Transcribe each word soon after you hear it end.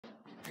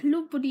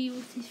nobody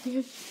watched this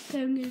video, so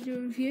I'm going to do a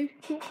review,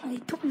 not a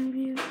Tottenham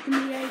review, in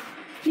the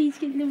Leeds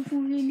against Liverpool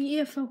in the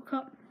EFL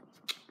Cup.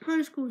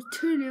 Final score was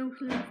 2-0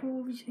 to Liverpool,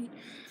 obviously,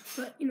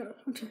 but you know,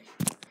 I'll tell you.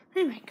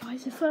 Anyway,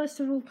 guys, so first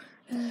of all,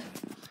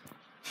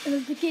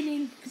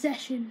 beginning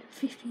possession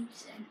 15%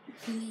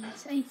 for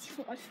Leeds,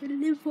 85 for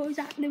Liverpool. It was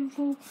at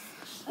Liverpool.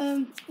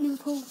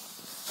 Liverpool,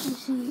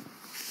 obviously,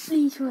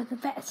 Leeds were the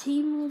better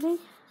team, really.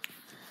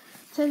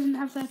 So they didn't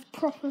have their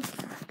proper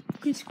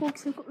good squad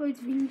because they've got loads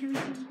of injuries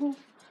in Liverpool.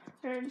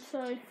 And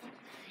so,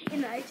 you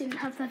know, they didn't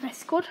have their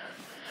best squad.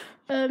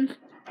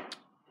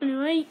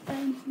 Anyway,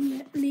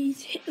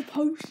 Leeds hit the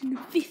post in the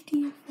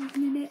 50th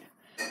minute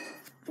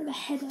with a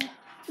header.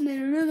 And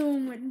then another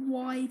one went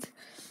wide.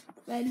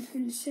 Then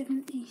in the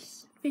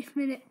 75th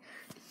minute,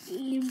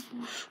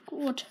 Liverpool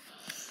scored.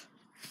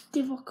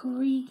 Divock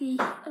Origi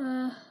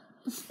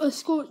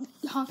scored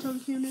half-time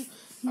 0-0.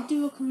 And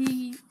Divock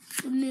Origi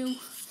 0.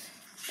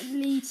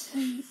 Leeds,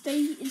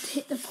 they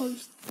hit the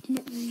post,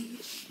 not the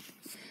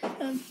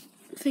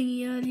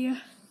thingy earlier.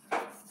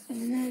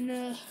 And then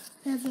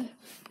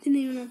didn't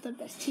even have the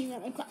best team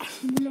that they've got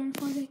on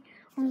Friday.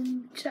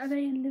 On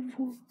Saturday, and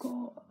Liverpool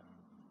got,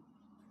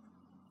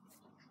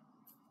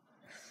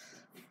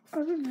 I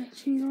don't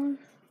actually know,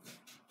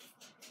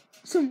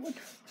 someone.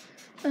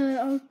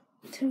 I'll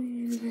tell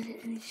you in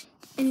a minute.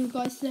 Anyway,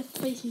 guys, they're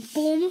facing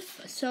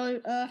Bournemouth,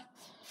 so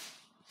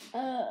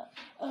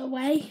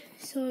away,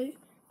 so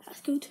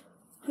that's good.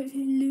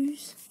 Hopefully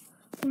lose.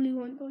 Probably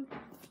won't though.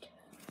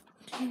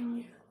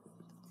 Anyway,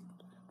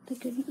 they're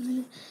good at the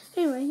minute.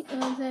 Anyway,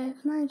 their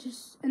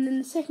managers, and then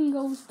the second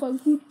goal was by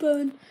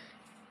Woodburn.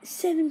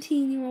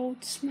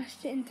 17-year-old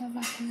smashed it into the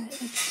back of the net,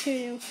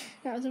 2-0.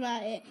 That was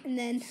about it. And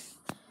then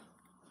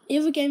the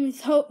other game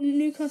was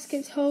Newcastle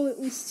against Hull. It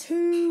was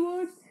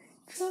 2-1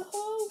 to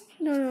Hull.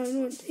 No, it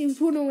was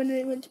 1-0 when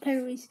it went to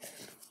penalties.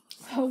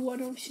 Hull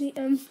won, obviously.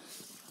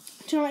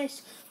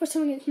 Tonight, first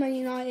time against Man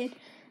United,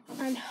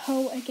 and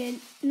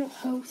Southampton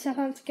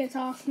against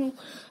Arsenal.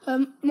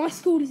 My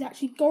school has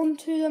actually gone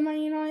to the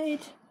Man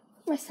United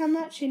West Ham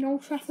match in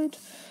Old Trafford.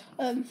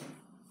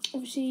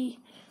 Obviously,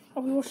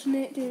 I'll be watching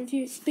it, doing a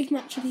review. It's a big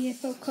match of the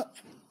EFL Cup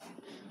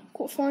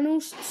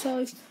quarterfinals.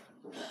 So, this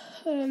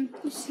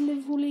is the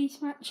Liverpool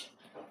Leeds match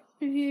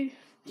review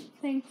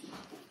thing.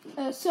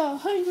 So, I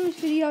hope you enjoyed this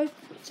video.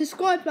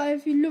 Subscribe below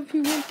if you love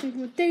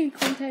your daily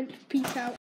content. Peace out.